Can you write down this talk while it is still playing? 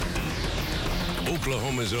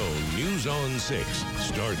Oklahoma's own News on 6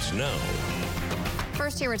 starts now.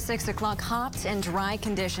 First here at 6 o'clock, hot and dry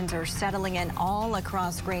conditions are settling in all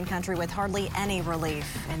across Green Country with hardly any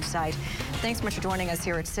relief in sight. Thanks so much for joining us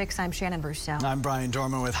here at 6. I'm Shannon Brussell. I'm Brian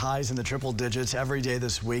Dorman with highs in the triple digits every day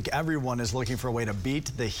this week. Everyone is looking for a way to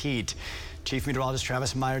beat the heat. Chief Meteorologist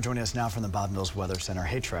Travis Meyer joining us now from the Bob Mills Weather Center.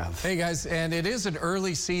 Hey, Trav. Hey, guys. And it is an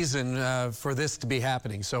early season for this to be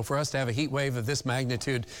happening. So for us to have a heat wave of this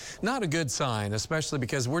magnitude, not a good sign, especially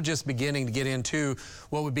because we're just beginning to get into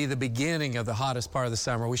what would be the beginning of the hottest part of the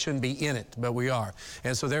summer. We shouldn't be in it, but we are.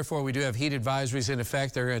 And so therefore, we do have heat advisories in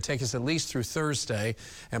effect. They're going to take us at least through Thursday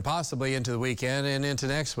and possibly into the weekend and into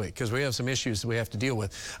next week because we have some issues that we have to deal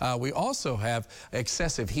with. We also have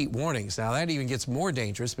excessive heat warnings. Now, that even gets more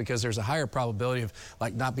dangerous because there's a higher probability of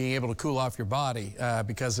not being able to cool off your body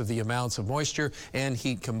because of the amounts of moisture and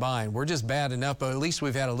heat combined. We're just bad enough, but at least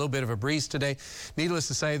we've had a little bit of a breeze today. Needless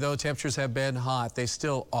to say, though, temperatures have been hot. They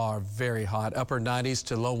still are very hot, upper 90s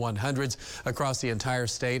to low 100s across the entire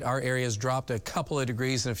state. Our area's dropped a couple of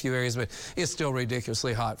degrees in a few areas, but it's still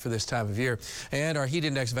ridiculously hot for this time of year. And our heat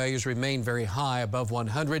index values remain very high, above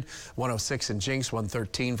 100, 106 in Jinx,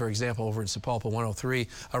 113, for example, over in Sapulpa, 103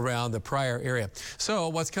 around the Pryor area. So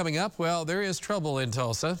what's coming up? Well, there is trouble in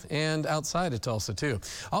Tulsa and outside of Tulsa, too.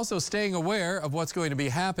 Also, staying aware of what's going to be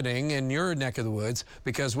happening in your neck of the woods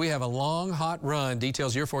because we have a long, hot run.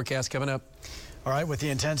 Details your forecast coming up. All right, with the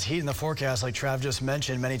intense heat in the forecast, like Trav just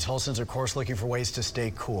mentioned, many Tulsans are, of course, looking for ways to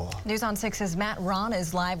stay cool. News on 6's Matt Ron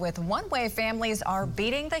is live with one way families are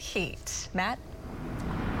beating the heat. Matt?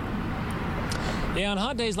 Yeah, on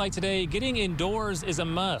hot days like today, getting indoors is a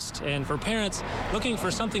must. And for parents looking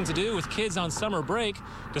for something to do with kids on summer break,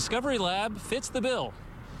 Discovery Lab fits the bill.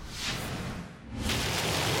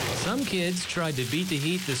 Some kids tried to beat the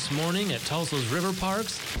heat this morning at Tulsa's river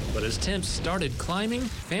parks, but as temps started climbing,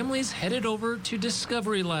 families headed over to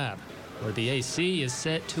Discovery Lab, where the AC is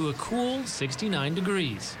set to a cool 69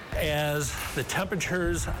 degrees. As the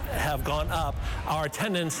temperatures have gone up, our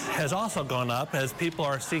attendance has also gone up as people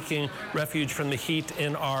are seeking refuge from the heat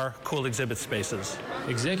in our cool exhibit spaces.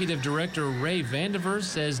 Executive Director Ray Vandiver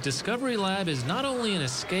says Discovery Lab is not only an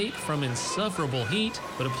escape from insufferable heat,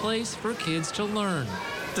 but a place for kids to learn.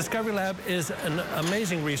 Discovery Lab is an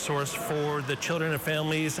amazing resource for the children and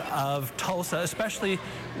families of Tulsa, especially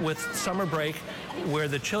with summer break, where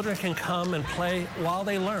the children can come and play while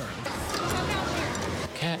they learn.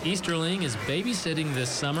 Kat Easterling is babysitting this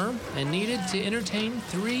summer and needed to entertain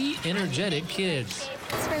 3 energetic kids.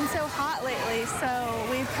 It's been so hot lately, so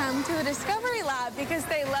we've come to a Discovery Lab because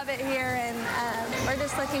they love it here, and we're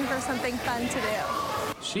just looking for something fun to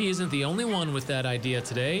do. She isn't the only one with that idea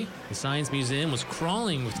today. The Science Museum was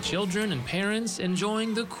crawling with children and parents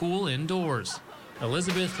enjoying the cool indoors.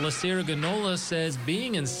 Elizabeth Lacerra-Ganola says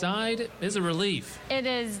being inside is a relief. It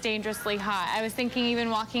is dangerously hot. I was thinking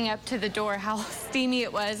even walking up to the door how steamy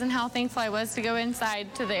it was and how thankful I was to go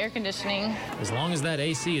inside to the air conditioning. As long as that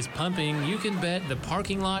AC is pumping, you can bet the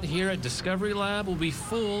parking lot here at Discovery Lab will be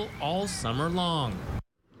full all summer long.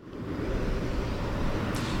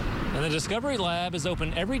 And the Discovery Lab is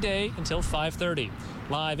open every day until 5:30.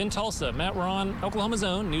 Live in Tulsa, Matt Ron, Oklahoma's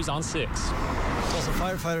own News on 6. Tulsa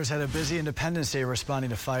firefighters had a busy Independence Day responding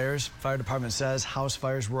to fires. Fire department says house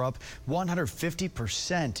fires were up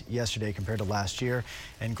 150% yesterday compared to last year,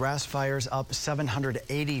 and grass fires up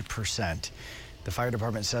 780%. The fire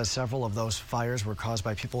department says several of those fires were caused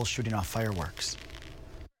by people shooting off fireworks.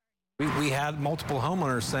 We had multiple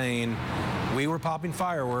homeowners saying we were popping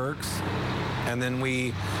fireworks, and then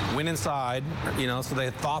we went inside, so they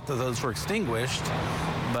thought that those were extinguished,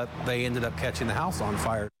 but they ended up catching the house on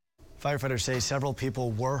fire. Firefighters say several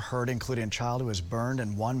people were hurt, including a child who was burned,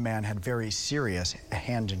 and one man had very serious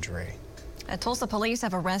hand injury. Tulsa police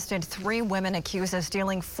have arrested 3 women accused of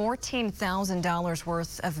stealing $14,000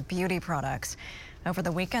 worth of beauty products. Over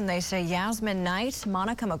the weekend, they say Yasmin Knight,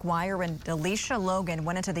 Monica McGuire, and Alicia Logan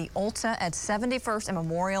went into the Ulta at 71st and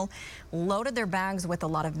Memorial, loaded their bags with a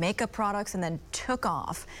lot of makeup products, and then took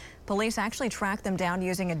off. Police actually tracked them down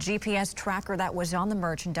using a GPS tracker that was on the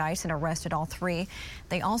merchandise and arrested all 3.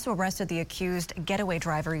 They also arrested the accused getaway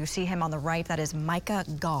driver. You see him on the right. That is Micah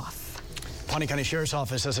Goff. Pawnee County Sheriff's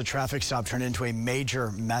Office says a traffic stop turned into a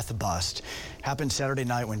major meth bust. Happened Saturday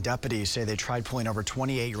night when deputies say they tried pulling over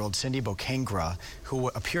 28-year-old Cindy Bokangra, who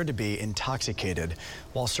appeared to be intoxicated.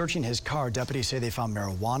 While searching his car, deputies say they found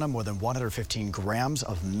marijuana, more than 115 grams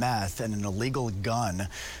of meth, and an illegal gun.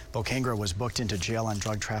 Bokangra was booked into jail on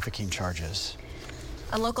drug trafficking charges.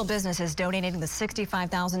 A local business is donating the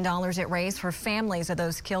 $65,000 it raised for families of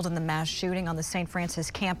those killed in the mass shooting on the St.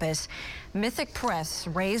 Francis campus. Mythic Press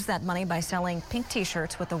raised that money by selling pink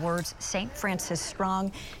T-shirts with the words St. Francis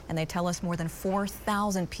Strong, and they tell us more than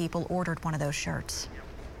 4,000 people ordered one of those shirts.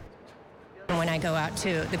 When I go out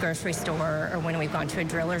to the grocery store or when we've gone to a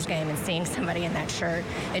Drillers game and seeing somebody in that shirt,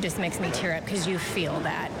 it just makes me tear up because you feel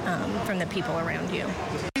that from the people around you.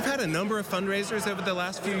 We've had a number of fundraisers over the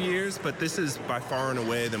last few years, but this is by far and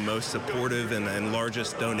away the most supportive and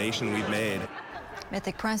largest donation we've made.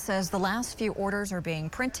 Mythic Press says the last few orders are being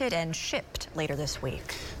printed and shipped later this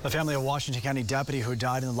week. The family of Washington County deputy who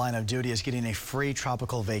died in the line of duty is getting a free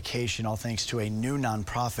tropical vacation, all thanks to a new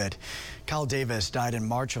nonprofit. Kyle Davis died in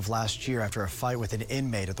March of last year after a fight with an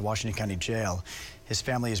inmate at the Washington County Jail. His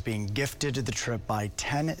family is being gifted the trip by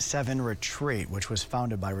 10-7 Retreat, which was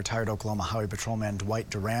founded by retired Oklahoma Highway Patrolman Dwight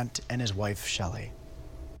Durant and his wife, Shelley.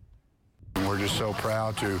 We're just so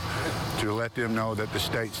proud to let them know that the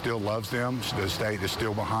state still loves them, the state is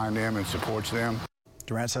still behind them and supports them.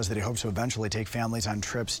 Durant says that he hopes to eventually take families on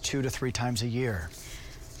trips 2 to 3 times a year.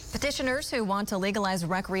 Petitioners who want to legalize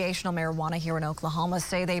recreational marijuana here in Oklahoma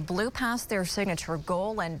say they blew past their signature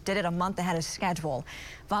goal and did it a month ahead of schedule.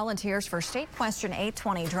 Volunteers for State Question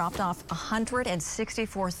 820 dropped off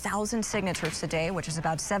 164,000 signatures today, which is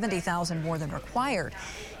about 70,000 more than required.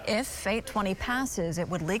 If 820 passes, it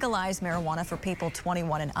would legalize marijuana for people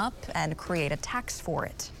 21 and up and create a tax for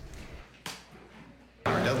it.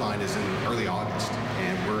 Our deadline is in early August,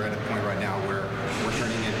 and we're at a point right now where we're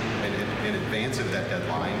turning in advance of that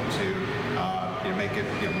deadline to make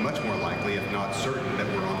it much more likely, if not certain, that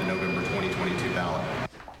we're on the November 2022 ballot.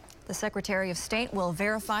 The Secretary of State will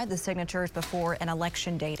verify the signatures before an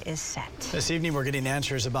election date is set. This evening, we're getting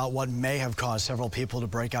answers about what may have caused several people to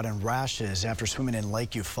break out in rashes after swimming in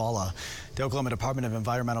Lake Eufaula. The Oklahoma Department of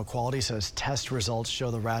Environmental Quality says test results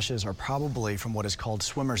show the rashes are probably from what is called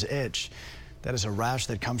swimmer's itch. That is a rash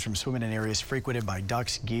that comes from swimming in areas frequented by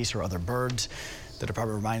ducks, geese, or other birds. The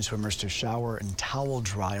department reminds swimmers to shower and towel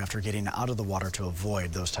dry after getting out of the water to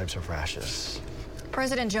avoid those types of rashes.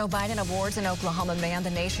 President Joe Biden awards an Oklahoma man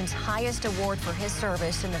the nation's highest award for his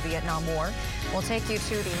service in the Vietnam War. We'll take you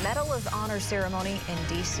to the Medal of Honor ceremony in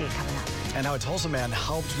D.C. coming up. And how a Tulsa man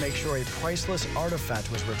helped make sure a priceless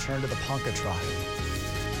artifact was returned to the Ponca tribe.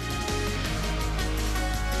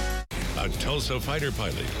 A Tulsa fighter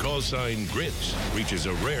pilot, call sign Grits, reaches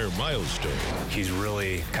a rare milestone. He's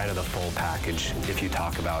really kind of the full package if you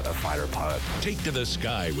talk about a fighter pilot. Take to the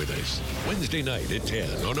sky with us. Wednesday night at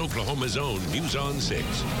 10 on Oklahoma's own News on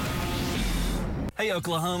 6. Hey,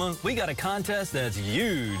 Oklahoma, we got a contest that's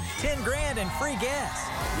huge. 10 grand in free gas.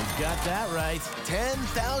 You got that right.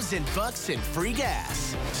 $10,000 in free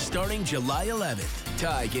gas. Starting July 11th,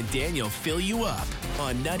 Tig and Daniel fill you up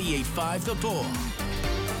on 98.5 The Bull.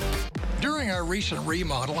 During our recent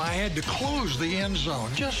remodel, I had to close the end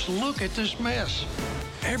zone. Just look at this mess.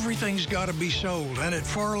 Everything's got to be sold, and at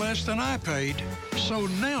far less than I paid. So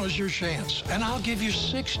now's your chance, and I'll give you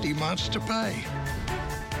 60 months to pay.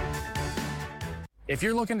 If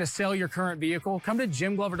you're looking to sell your current vehicle, come to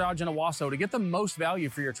Jim Glover Dodge in Owasso to get the most value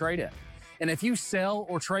for your trade-in. And if you sell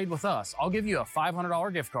or trade with us, I'll give you a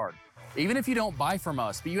 $500 gift card. Even if you don't buy from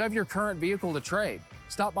us, but you have your current vehicle to trade,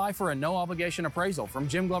 stop by for a no-obligation appraisal from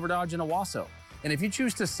Jim Glover Dodge in Owasso. And if you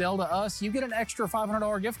choose to sell to us, you get an extra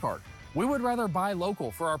 $500 gift card. We would rather buy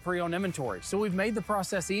local for our pre-owned inventory, so we've made the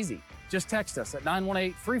process easy. Just text us at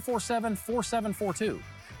 918-347-4742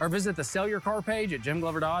 or visit the Sell Your Car page at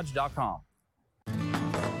jimgloverdodge.com.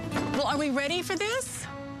 Well, are we ready for this?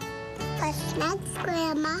 What's next,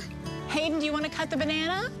 Grandma? Hayden, do you want to cut the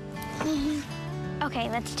banana? Okay,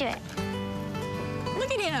 let's do it.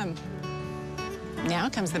 Look at him. Now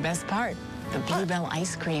comes the best part, the Bluebell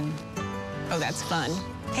ice cream. Oh, that's fun.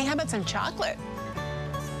 Hey, how about some chocolate?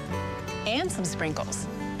 And some sprinkles.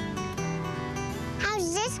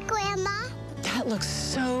 How's this, Grandma? That looks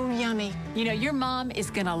so yummy. You know, your mom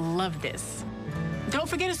is gonna love this. Don't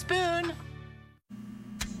forget a spoon.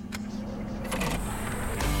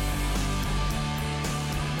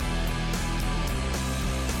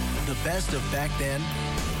 The best of back then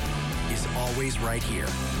is always right here.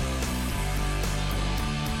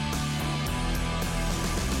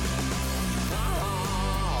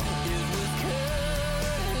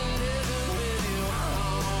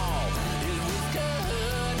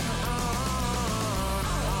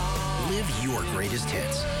 Live your greatest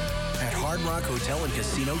hits at Hard Rock Hotel and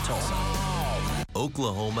Casino Tulsa.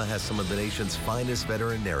 Oklahoma has some of the nation's finest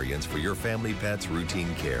veterinarians for your family pet's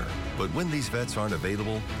routine care. But when these vets aren't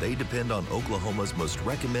available, they depend on Oklahoma's most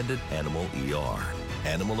recommended animal ER,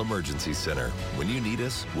 Animal Emergency Center. When you need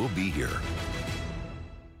us, we'll be here.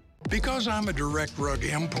 Because I'm a direct rug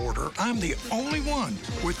importer, I'm the only one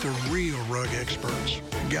with the real rug experts,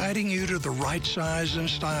 guiding you to the right size and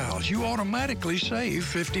styles. You automatically save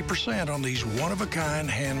 50% on these one-of-a-kind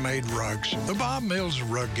handmade rugs. The Bob Mills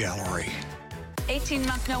Rug Gallery.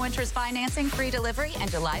 18-month no-interest financing, free delivery, and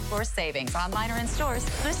July 4th savings. Online or in stores.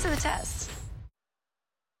 Put us to the test.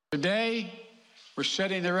 Today, we're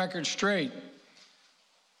setting the record straight.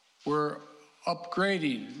 We're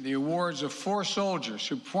upgrading the awards of 4 soldiers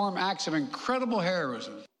who perform acts of incredible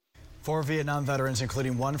heroism. 4 Vietnam veterans,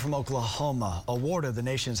 including one from Oklahoma, awarded the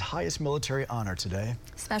nation's highest military honor today.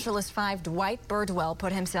 Specialist 5 Dwight Birdwell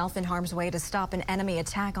put himself in harm's way to stop an enemy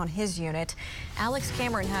attack on his unit. Alex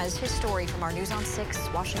Cameron has his story from our News on 6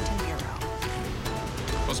 Washington Bureau.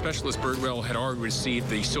 Well, Specialist Birdwell had already received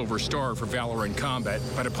the Silver Star for valor in combat,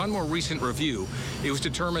 but upon more recent review, it was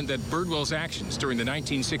determined that Birdwell's actions during the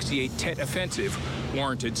 1968 Tet Offensive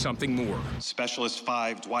warranted something more. Specialist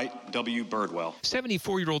 5 Dwight W. Birdwell.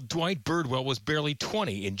 74-year-old Dwight Birdwell was barely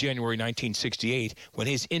 20 in January 1968 when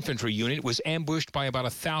his infantry unit was ambushed by about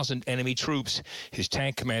 1,000 enemy troops. His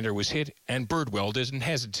tank commander was hit, and Birdwell doesn't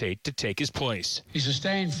hesitate to take his place. He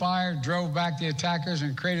sustained fire, drove back the attackers,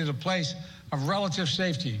 and created a place of relative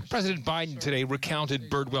safety. President Biden today recounted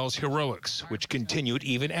Birdwell's heroics, which continued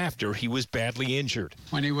even after he was badly injured.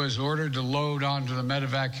 When he was ordered to load onto the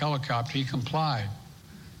medevac helicopter, he complied.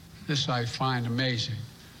 This I find amazing,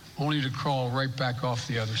 only to crawl right back off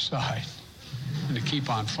the other side and to keep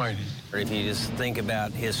on fighting. If you just think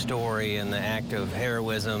about his story and the act of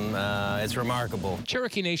heroism, it's remarkable.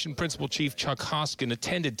 Cherokee Nation Principal Chief Chuck Hoskin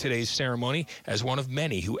attended today's ceremony as one of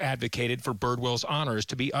many who advocated for Birdwell's honors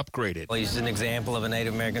to be upgraded. Well, he's an example of a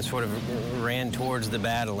Native American sort of ran towards the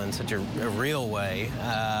battle in such a real way,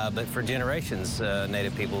 but for generations,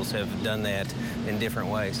 Native peoples have done that in different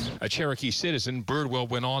ways. A Cherokee citizen, Birdwell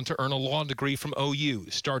went on to earn a law degree from OU,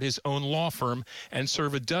 start his own law firm, and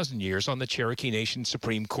serve 12 years on the Cherokee Nation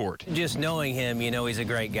Supreme Court. Just knowing him, you know he's a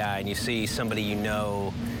great guy, and you see somebody you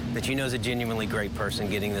know is a genuinely great person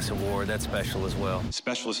getting this award. That's special as well.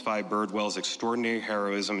 Specialist 5 Birdwell's extraordinary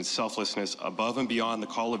heroism and selflessness above and beyond the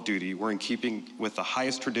call of duty were in keeping with the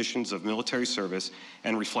highest traditions of military service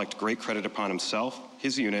and reflect great credit upon himself,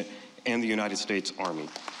 his unit, and the United States Army.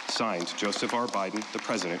 Signed, Joseph R. Biden, the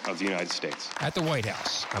President of the United States. At the White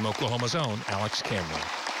House, I'm Oklahoma's own Alex Cameron.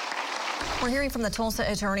 We're hearing from the Tulsa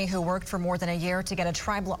attorney who worked for more than a year to get a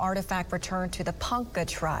tribal artifact returned to the Ponca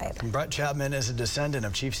tribe. Brett Chapman is a descendant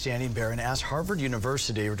of Chief Standing Bear and asked Harvard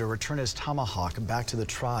University to return his tomahawk back to the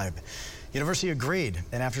tribe. University agreed,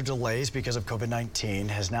 and after delays because of COVID-19,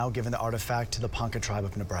 has now given the artifact to the Ponca tribe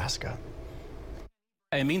of Nebraska.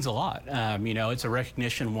 It means a lot. You know, it's a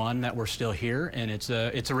recognition, one, that we're still here, and it's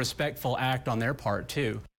a respectful act on their part,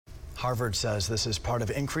 too. Harvard says this is part of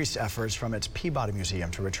increased efforts from its Peabody Museum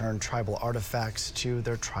to return tribal artifacts to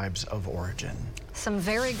their tribes of origin. Some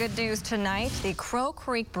very good news tonight. The Crow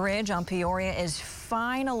Creek Bridge on Peoria is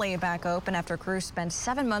finally back open after crews spent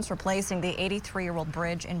 7 months replacing the 83-year-old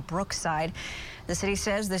bridge in Brookside. The city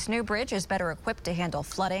says this new bridge is better equipped to handle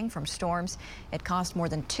flooding from storms. It cost more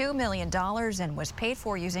than $2 million and was paid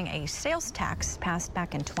for using a sales tax passed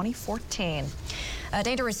back in 2014. A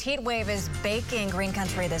dangerous heat wave is baking Green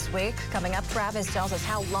Country this week. Coming up, Travis tells us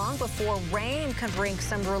how long before rain can bring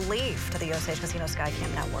some relief to the Osage Casino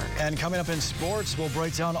Skycam network. And coming up in sports, we'll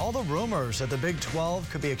break down all the rumors that the Big 12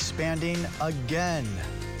 could be expanding again.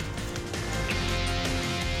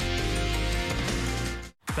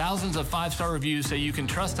 Thousands of 5-star reviews say you can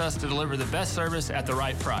trust us to deliver the best service at the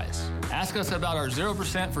right price. Ask us about our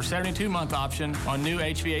 0% for 72-month option on new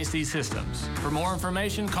HVAC systems. For more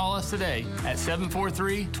information, call us today at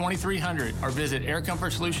 743-2300 or visit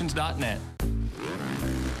aircomfortsolutions.net.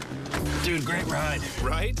 Dude, great ride.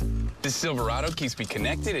 Right? This Silverado keeps me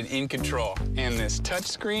connected and in control. And this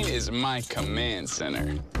touchscreen is my command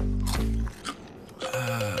center.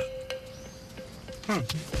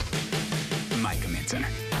 My command center.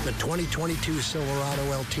 The 2022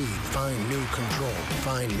 Silverado LT. Find new control.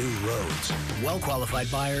 Find new roads. Well-qualified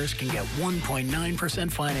buyers can get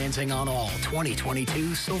 1.9% financing on all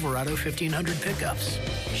 2022 Silverado 1500 pickups.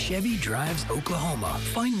 Chevy drives Oklahoma.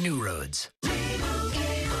 Find new roads.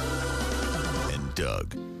 And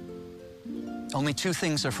Doug. Only 2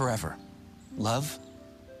 things are forever. Love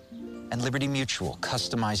and Liberty Mutual,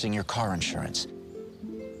 customizing your car insurance.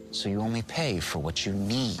 So you only pay for what you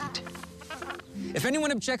need. If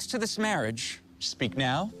anyone objects to this marriage, speak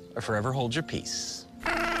now or forever hold your peace.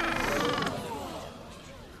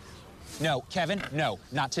 No, Kevin, no,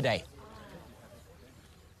 not today.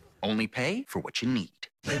 Only pay for what you need.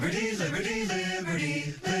 Liberty, liberty,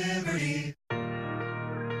 liberty, liberty.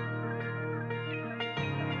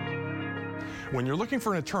 When you're looking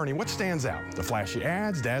for an attorney, what stands out? The flashy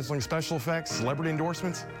ads, dazzling special effects, celebrity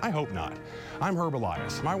endorsements? I hope not. I'm Herb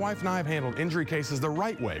Elias. My wife and I have handled injury cases the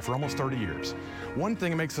right way for almost 30 years. One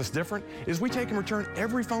thing that makes us different is we take and return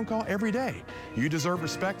every phone call every day. You deserve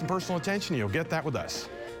respect and personal attention. You'll get that with us.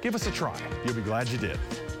 Give us a try. You'll be glad you did.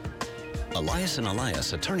 Elias &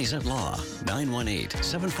 Elias, Attorneys at Law,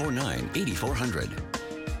 918-749-8400.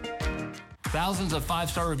 Thousands of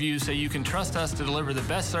 5-star reviews say you can trust us to deliver the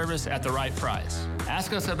best service at the right price.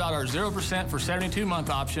 Ask us about our 0% for 72-month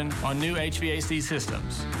option on new HVAC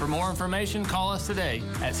systems. For more information, call us today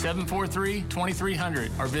at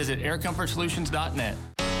 743-2300 or visit aircomfortsolutions.net.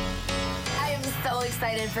 I am so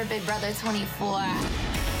excited for Big Brother 24.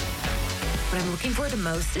 What I'm looking for the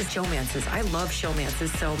most is showmances. I love showmances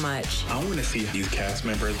so much. I want to see these cast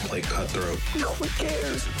members play cutthroat. Who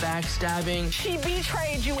cares? Backstabbing. She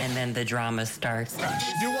betrayed you. And then the drama starts.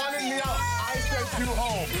 You wanted me out. I sent you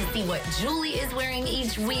home. To see what Julie is wearing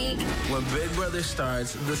each week. When Big Brother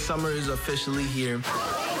starts, the summer is officially here.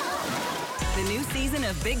 The new season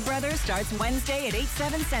of Big Brother starts Wednesday at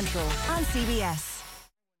 8/7 Central on CBS.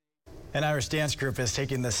 An Irish dance group is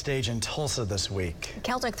taking the stage in Tulsa this week.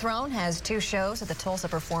 Celtic Throne has 2 shows at the Tulsa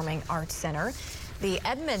Performing Arts Center. The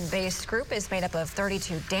Edmond-based group is made up of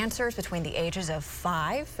 32 dancers between the ages of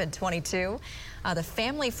 5 and 22. The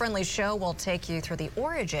family-friendly show will take you through the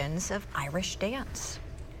origins of Irish dance.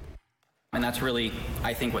 And that's really,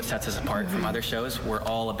 I think, what sets us apart from other shows. We're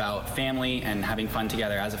all about family and having fun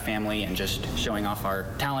together as a family and just showing off our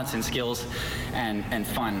talents and skills and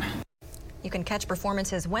fun. You can catch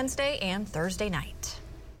performances Wednesday and Thursday night.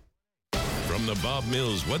 From the Bob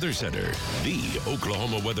Mills Weather Center, the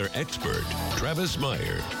Oklahoma weather expert, Travis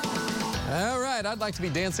Meyer. All right, I'd like to be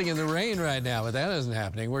dancing in the rain right now, but that isn't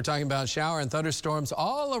happening. We're talking about shower and thunderstorms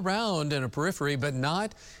all around in a periphery, but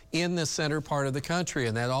not in the center part of the country.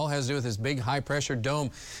 And that all has to do with this big high-pressure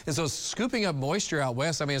dome. And so scooping up moisture out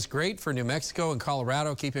west, I mean, it's great for New Mexico and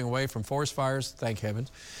Colorado, keeping away from forest fires, thank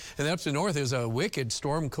heavens. And up to north is a wicked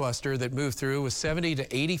storm cluster that moved through with 70 to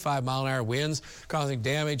 85-mile-an-hour winds, causing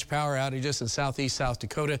damage, power outages in southeast South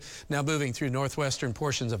Dakota, now moving through northwestern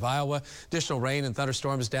portions of Iowa. Additional rain and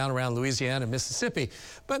thunderstorms down around Louisiana and Mississippi,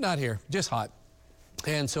 but not here, just hot.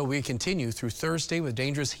 And so we continue through Thursday with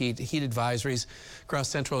dangerous heat advisories across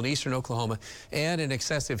central and eastern Oklahoma and an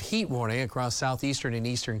excessive heat warning across southeastern and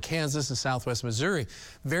eastern Kansas and southwest Missouri.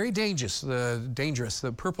 Very dangerous.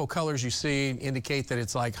 The purple colors you see indicate that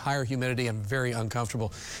it's like higher humidity and very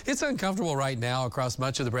uncomfortable. It's uncomfortable right now across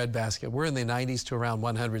much of the breadbasket. We're in the 90s to around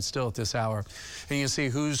 100 still at this hour. And you can see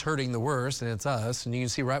who's hurting the worst, and it's us. And you can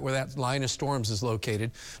see right where that line of storms is located,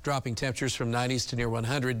 dropping temperatures from 90s to near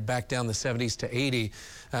 100, back down the 70s to 80.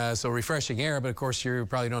 So refreshing air, but of course you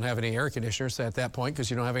probably don't have any air conditioners at that point because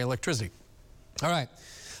you don't have any electricity. All right.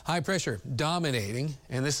 High pressure dominating,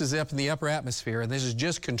 and this is up in the upper atmosphere, and this is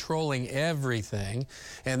just controlling everything.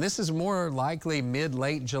 And this is more likely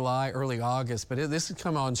mid-late July, early August, but this has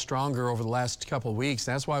come on stronger over the last couple of weeks.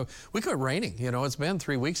 That's why we quit raining. You know, it's been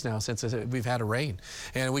 3 weeks now since we've had a rain,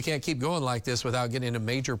 and we can't keep going like this without getting into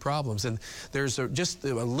major problems. And there's just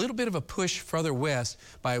a little bit of a push further west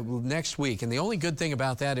by next week. And the only good thing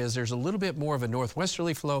about that is there's a little bit more of a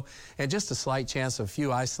northwesterly flow and just a slight chance of a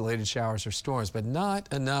few isolated showers or storms, but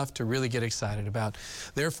not enough to really get excited about.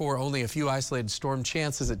 Therefore, only a few isolated storm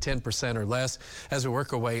chances at 10% or less as we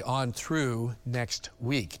work our way on through next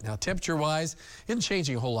week. Now, temperature-wise, isn't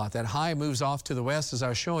changing a whole lot. That high moves off to the west, as I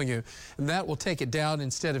was showing you, and that will take it down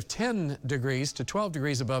instead of 10 degrees to 12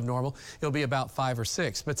 degrees above normal. It'll be about 5 or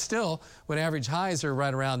 6. But still, when average highs are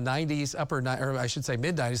right around 90s, or I should say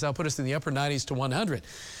mid-90s, that'll put us in the upper 90s to 100.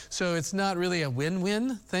 So it's not really a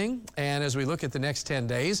win-win thing. And as we look at the next 10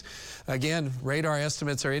 days, again, radar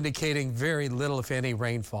estimates are indicating very little, if any,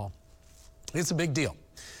 rainfall. It's a big deal.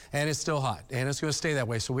 And it's still hot, and it's going to stay that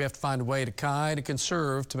way. So we have to find a way to kind of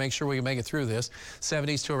conserve to make sure we can make it through this.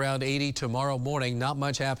 70s to around 80 tomorrow morning. Not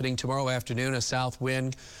much happening tomorrow afternoon. A south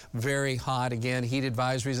wind, very hot. Again, heat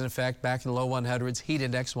advisories in effect back in the low 100s. Heat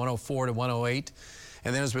index 104 to 108.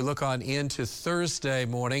 And then as we look on into Thursday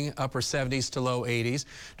morning, upper 70s to low 80s.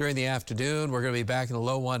 During the afternoon, we're going to be back in the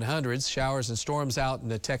low 100s. Showers and storms out in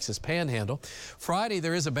the Texas Panhandle. Friday,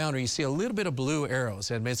 there is a boundary. You see a little bit of blue arrows,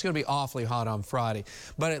 and it's going to be awfully hot on Friday.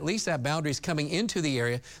 But at least that boundary is coming into the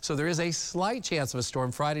area, so there is a slight chance of a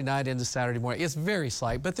storm Friday night into Saturday morning. It's very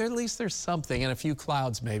slight, but at least there's something, and a few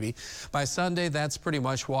clouds maybe. By Sunday, that's pretty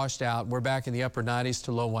much washed out. We're back in the upper 90s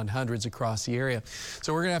to low 100s across the area.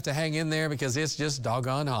 So we're going to have to hang in there because it's just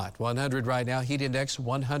doggone hot. 100 right now, heat index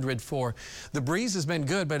 104. The breeze has been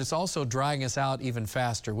good, but it's also drying us out even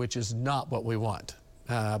faster, which is not what we want.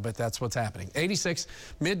 but that's what's happening. 86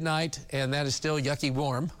 midnight, and that is still yucky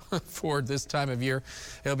warm for this time of year.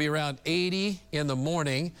 It'll be around 80 in the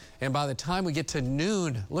morning, and by the time we get to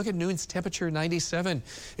noon, look at noon's temperature, 97.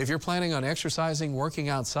 If you're planning on exercising, working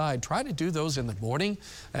outside, try to do those in the morning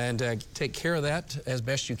and take care of that as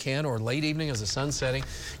best you can, or late evening as the sun's setting,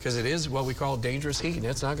 because it is what we call dangerous heat, and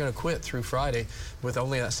it's not going to quit through Friday with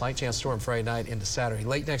only that slight chance storm Friday night into Saturday.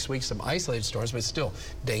 Late next week, some isolated storms, but still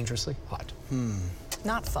dangerously hot.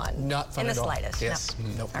 Not fun. Not fun in at the all. slightest. Yes. No.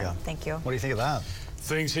 Nope. All right, thank you. What do you think of that?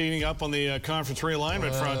 Things heating up on the conference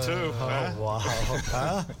realignment front, too.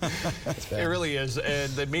 Wow. It really is,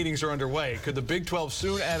 and the meetings are underway. Could the Big 12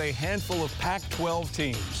 soon add a handful of Pac-12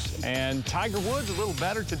 teams? And Tiger Woods a little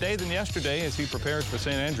better today than yesterday as he prepares for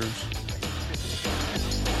St. Andrews.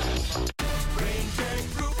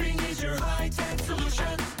 Rain-Tech Roofing is your high-tech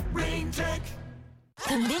solution. Rain-Tech.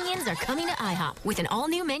 The Minions are coming to IHOP with an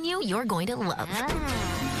all-new menu you're going to love.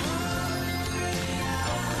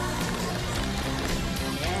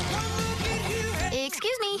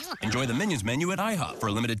 Excuse me. Enjoy the Minions menu at IHOP. For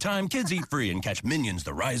a limited time, kids eat free and catch Minions: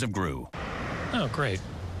 The Rise of Gru. Oh, great.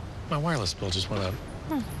 My wireless bill just went up.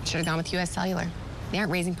 Should have gone with US Cellular. They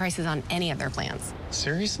aren't raising prices on any of their plans.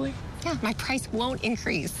 Seriously? Yeah, my price won't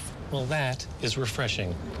increase. Well, that is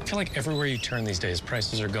refreshing. I feel like everywhere you turn these days,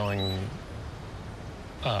 prices are going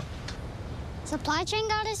up. Supply chain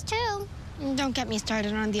got us too. Don't get me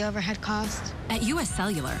started on the overhead cost. At US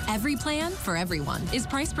Cellular, every plan for everyone is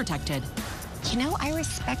price protected. You know, I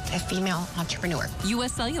respect a female entrepreneur.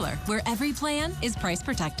 US Cellular, where every plan is price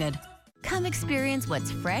protected. Come experience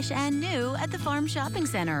what's fresh and new at the Farm Shopping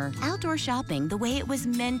Center. Outdoor shopping the way it was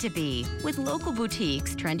meant to be, with local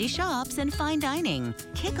boutiques, trendy shops, and fine dining.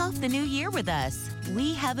 Kick off the new year with us.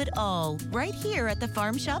 We have it all right here at the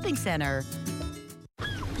Farm Shopping Center.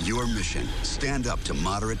 Your mission: stand up to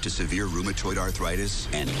moderate to severe rheumatoid arthritis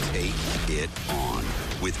and take it on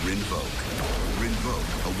with Rinvoq. Rinvoq,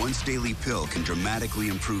 a once-daily pill, can dramatically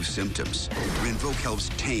improve symptoms. Rinvoq helps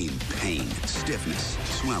tame pain, stiffness,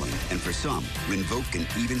 swelling, and for some, Rinvoq can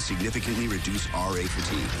even significantly reduce RA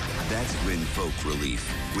fatigue. That's Rinvoq relief.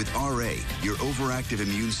 With RA, your overactive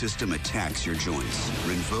immune system attacks your joints.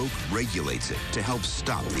 Rinvoq regulates it to help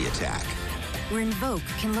stop the attack. Rinvoq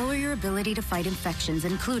can lower your ability to fight infections,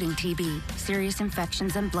 including TB, serious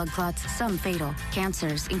infections and blood clots, some fatal,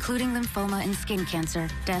 cancers, including lymphoma and skin cancer,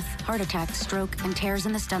 death, heart attack, stroke, and tears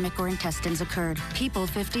in the stomach or intestines occurred. People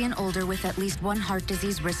 50 and older with at least one heart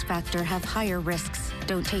disease risk factor have higher risks.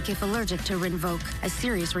 Don't take if allergic to Rinvoq, as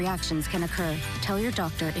serious reactions can occur. Tell your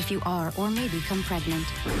doctor if you are or may become pregnant.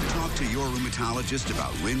 Talk to your rheumatologist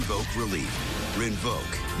about Rinvoq relief.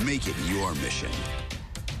 Rinvoq, make it your mission.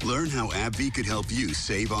 Learn how AbbVie could help you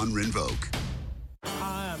save on Rinvoq.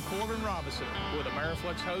 Hi, I'm Corbin Robinson with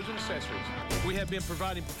Ameriflex Hose and Accessories. We have been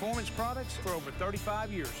providing performance products for over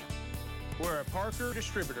 35 years. We're a Parker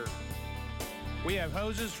distributor. We have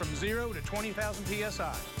hoses from 0 to 20,000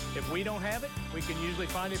 PSI. If we don't have it, we can usually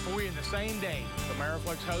find it for you in the same day.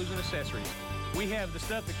 Ameriflex Hose and Accessories. We have the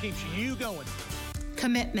stuff that keeps you going.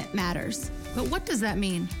 Commitment matters. But what does that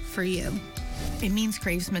mean for you? It means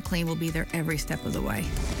Graves McLean will be there every step of the way.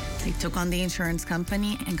 They took on the insurance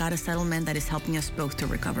company and got a settlement that is helping us both to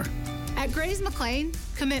recover. At Graves McLean,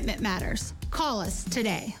 commitment matters. Call us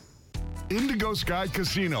today. Indigo Sky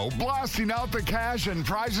Casino blasting out the cash and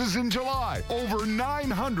prizes in July. Over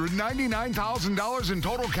 $999,000 in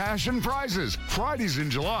total cash and prizes. Fridays in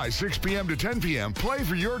July, 6 p.m. to 10 p.m. Play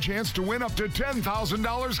for your chance to win up to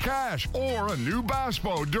 $10,000 cash or a new bass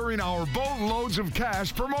boat during our Boatloads of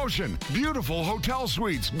Cash promotion. Beautiful hotel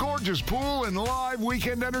suites, gorgeous pool, and live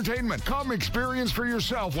weekend entertainment. Come experience for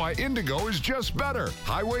yourself why Indigo is just better.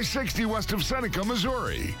 Highway 60 west of Seneca,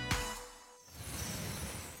 Missouri.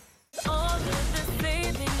 All of the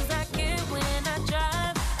savings I get when I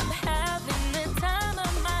drive, I'm having the time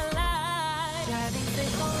of my life. Driving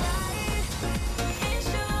safe, alright.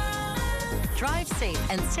 Insurance. Drive safe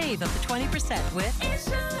and save up to 20% with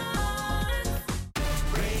Insurance.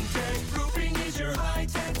 Rain-Tech Roofing is your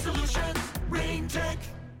high-tech solution. Rain-Tech.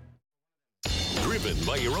 Driven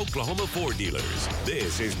by your Oklahoma Ford dealers,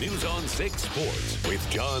 this is News on 6 Sports with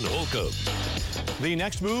John Holcomb. The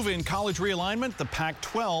next move in college realignment, the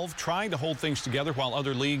Pac-12 trying to hold things together while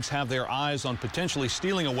other leagues have their eyes on potentially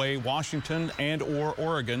stealing away Washington and or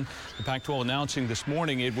Oregon. The Pac-12 announcing this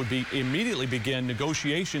morning it would immediately begin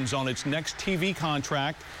negotiations on its next TV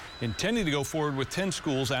contract, intending to go forward with 10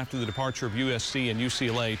 schools after the departure of USC and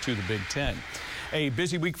UCLA to the Big Ten. A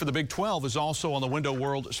busy week for the Big 12 is also on the Window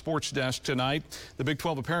World Sports Desk tonight. The Big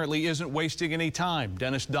 12 apparently isn't wasting any time.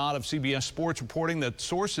 Dennis Dodd of CBS Sports reporting that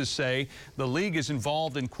sources say the league is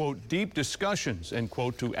involved in, quote, deep discussions, end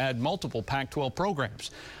quote, to add multiple Pac-12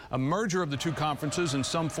 programs. A merger of the two conferences in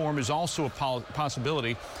some form is also a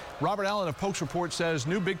possibility. Robert Allen of Pokes Report says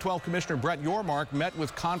new Big 12 Commissioner Brett Yormark met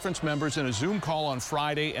with conference members in a Zoom call on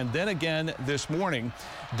Friday and then again this morning.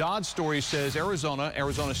 Dodd's story says Arizona,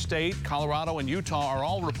 Arizona State, Colorado, and Utah are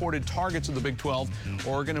all reported targets of the Big 12.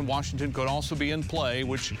 Oregon and Washington could also be in play,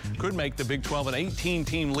 which could make the Big 12 an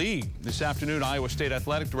 18-team league. This afternoon, Iowa State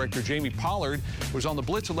Athletic Director Jamie Pollard was on the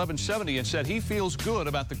Blitz 1170 and said he feels good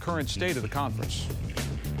about the current state of the conference.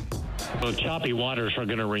 The choppy waters are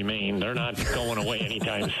going to remain. They're not going away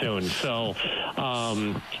anytime soon. So,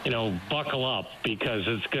 buckle up because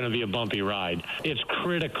it's going to be a bumpy ride. It's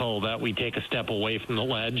critical that we take a step away from the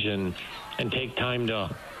ledge and take time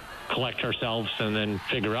to collect ourselves and then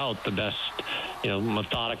figure out the best,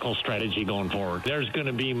 methodical strategy going forward. There's going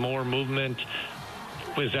to be more movement.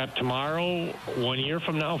 Was that tomorrow, 1 year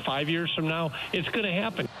from now, 5 years from now? It's going to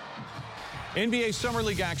happen. NBA Summer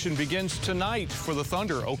League action begins tonight for the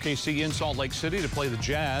Thunder. OKC in Salt Lake City to play the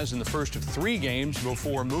Jazz in the first of 3 games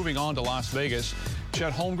before moving on to Las Vegas.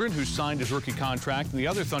 Chet Holmgren, who signed his rookie contract, and the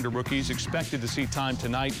other Thunder rookies expected to see time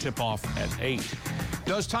tonight. Tip-off at 8.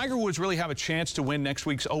 Does Tiger Woods really have a chance to win next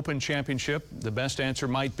week's Open Championship? The best answer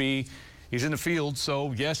might be he's in the field,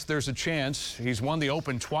 so yes, there's a chance. He's won the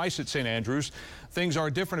Open twice at St. Andrews. Things are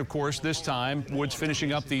different, of course, this time. Woods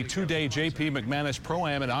finishing up the 2-day J.P. McManus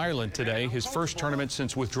Pro-Am in Ireland today, his first tournament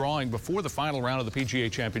since withdrawing before the final round of the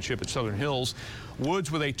PGA Championship at Southern Hills.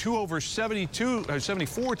 Woods with a 2 over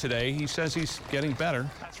 74 today. He says he's getting better.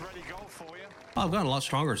 I've gotten a lot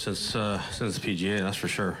stronger since the PGA, that's for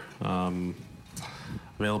sure. I'm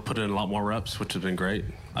able to put in a lot more reps, which has been great.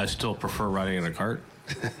 I still prefer riding in a cart.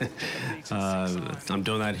 I'm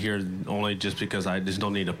doing that here only just because I just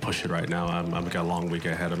don't need to push it right now. I've got a long week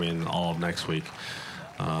ahead of me and all of next week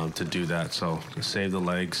to do that. So save the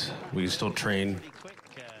legs. We can still train.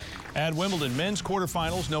 At Wimbledon men's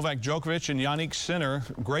quarterfinals, Novak Djokovic and Jannik Sinner.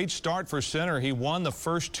 Great start for Sinner. He won the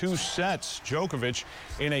first 2 sets. Djokovic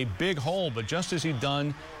in a big hole, but just as he'd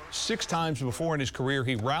done 6 times before in his career,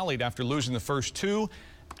 he rallied after losing the first 2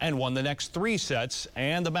 and won the next 3 sets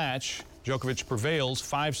and the match. Djokovic prevails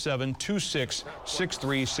 5-7, 2-6,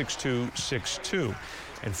 6-3, 6-2, 6-2.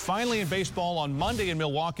 And finally in baseball on Monday in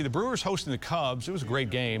Milwaukee, the Brewers hosting the Cubs. It was a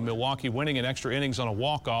great game. Milwaukee winning in extra innings on a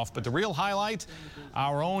walk-off. But the real highlight,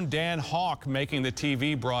 our own Dan Hawk making the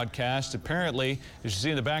TV broadcast. Apparently, as you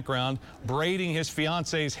see in the background, braiding his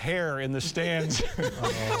fiance's hair in the stands.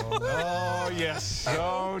 Oh, yes.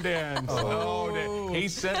 Oh, Dan. Oh, Dan. He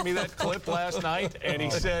sent me that clip last night, and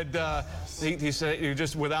he said, he said,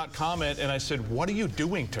 just without comment, and I said, what are you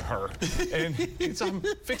doing to her? And he said, I'm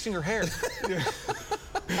fixing her hair.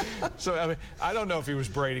 So, I mean, I don't know if he was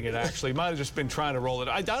braiding it, actually. He might have just been trying to roll it.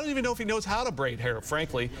 I don't even know if he knows how to braid hair,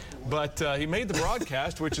 frankly. But he made the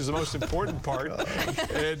broadcast, which is the most important part.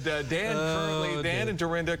 And Dan and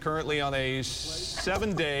Dorinda currently on a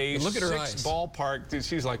 7-day, 6 ballpark.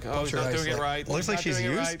 She's like, oh, he's not doing it right. Looks like she's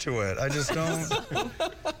used to it. I just don't.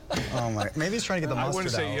 Oh, my. Maybe he's trying to get the mustard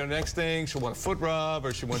out. I wouldn't say, next thing, she'll want a foot rub,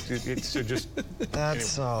 or she wants to just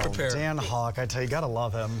That's Dan Hawk. I tell you, gotta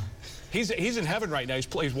love him. He's in heaven right now.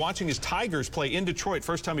 He's watching his Tigers play in Detroit.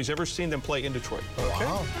 First time he's ever seen them play in Detroit. Okay.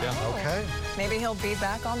 Wow. Yeah. Okay. Maybe he'll be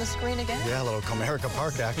back on the screen again. Yeah, a little Comerica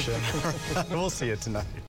Park action. We'll see it tonight.